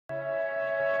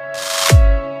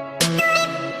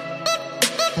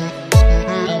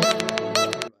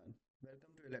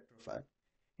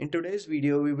In today's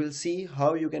video, we will see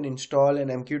how you can install an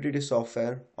MQTT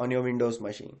software on your Windows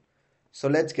machine. So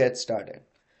let's get started.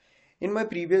 In my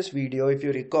previous video, if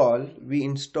you recall, we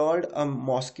installed a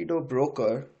Mosquitto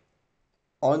broker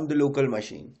on the local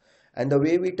machine. And the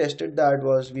way we tested that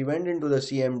was we went into the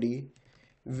CMD,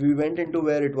 we went into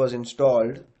where it was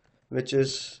installed, which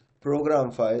is program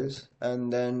files,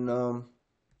 and then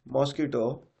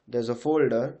Mosquitto, there's a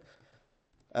folder,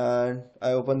 and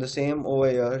I open the same over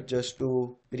here just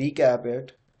to recap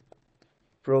it,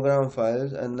 program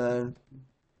files, and then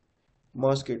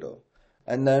Mosquitto,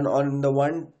 and then on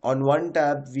one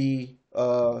tab we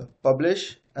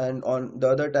publish, and on the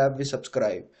other tab we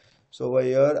subscribe. So over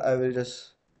here I will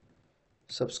just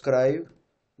subscribe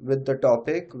with the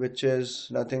topic, which is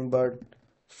nothing but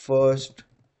first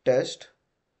test.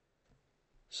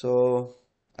 So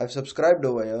I've subscribed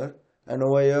over here, and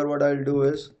over here what I'll do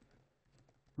is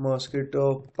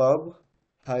Mosquitto pub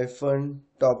hyphen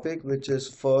topic, which is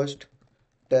first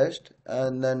test,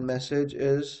 and then message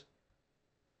is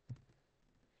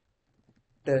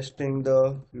testing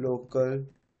the local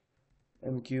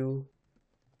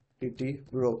MQTT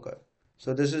broker.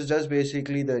 So this is just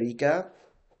basically the recap.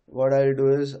 What I'll do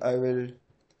is I will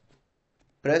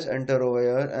press enter over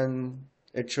here and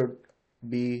it should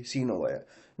be seen over here.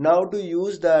 Now to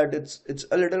use that, it's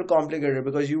a little complicated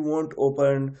because you won't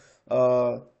open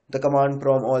the command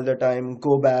prompt all the time,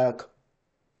 go back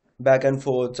and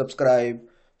forth, subscribe.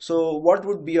 So what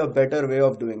would be a better way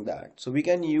of doing that? So we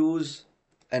can use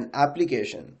an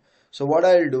application. So what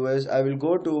I'll do is I will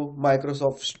go to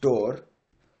Microsoft Store.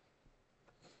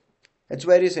 It's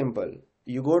very simple.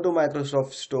 You go to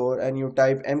Microsoft Store and you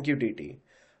type MQTT.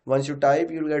 Once you type,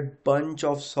 you'll get bunch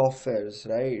of softwares,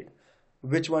 right?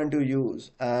 Which one to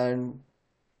use and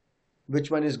which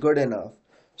one is good enough.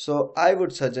 So I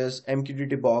would suggest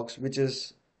MQTT Box, which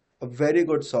is a very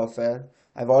good software.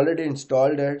 I've already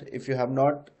installed it. If you have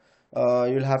not,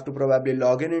 you'll have to probably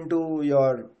log in into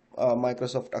your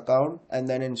Microsoft account and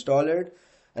then install it.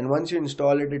 And once you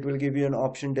install it, it will give you an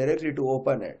option directly to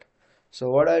open it.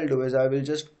 So what I'll do is I will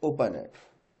just open it.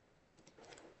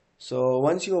 So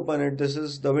once you open it, this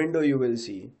is the window you will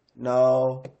see.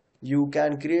 Now you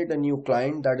can create a new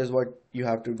client. That is what you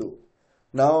have to do.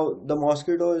 Now the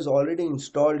Mosquitto is already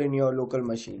installed in your local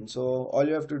machine. So all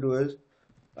you have to do is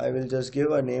I will just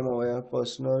give a name over here,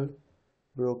 personal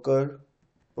broker,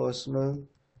 personal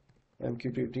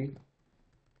MQTT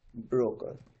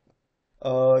broker.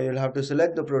 You'll have to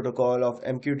select the protocol of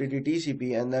MQTT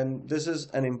TCP, and then this is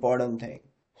an important thing,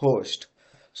 host.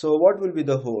 So what will be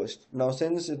the host? Now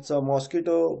since it's a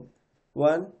Mosquitto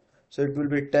one, so it will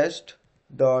be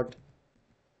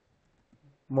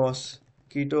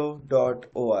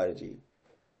test.mosquitto.org,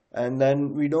 and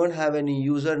then we don't have any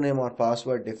username or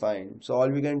password defined, so all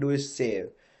we can do is save.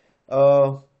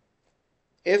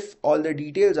 If all the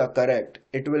details are correct,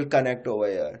 it will connect over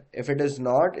here. If it is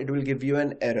not, it will give you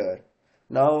an error.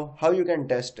 Now how you can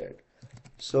test it?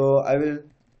 So I will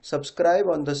subscribe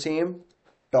on the same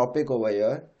topic over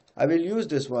here. I will use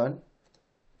this one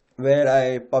where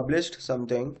I published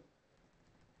something,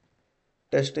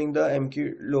 testing the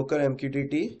local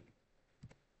MQTT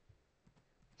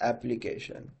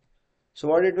application. So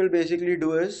what it will basically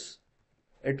do is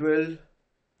it will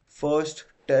first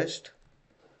test,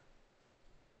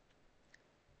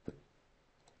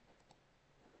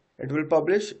 it will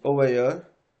publish over here,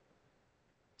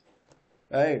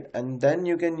 right? And then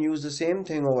you can use the same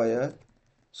thing over here,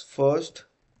 first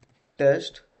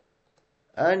test,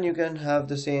 and you can have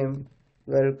the same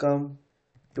welcome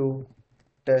to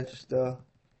test the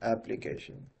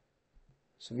application.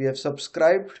 So we have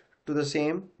subscribed to the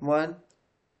same one,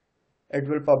 it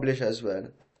will publish as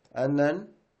well, and then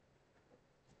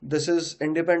this is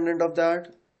independent of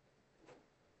that,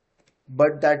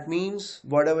 but that means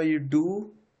whatever you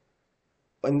do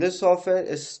in this software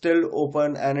is still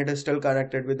open and it is still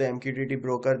connected with the MQTT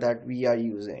broker that we are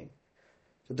using.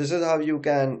 So this is how you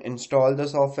can install the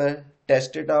software,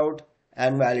 test it out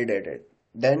and validate it.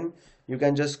 Then you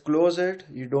can just close it.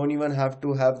 You don't even have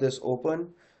to have this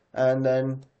open, and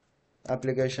then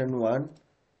application 1,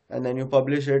 and then you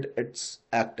publish it, it's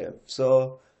active.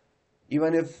 So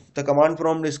even if the command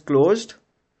prompt is closed,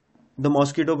 the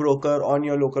Mosquitto broker on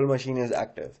your local machine is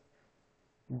active.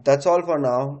 That's all for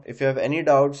now. If you have any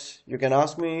doubts, you can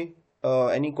ask me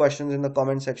any questions in the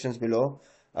comment sections below.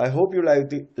 I hope you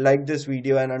liked this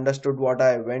video and understood what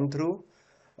I went through.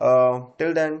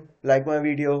 Till then, like my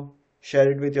video,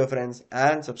 share it with your friends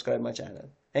and subscribe my channel.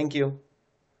 Thank you.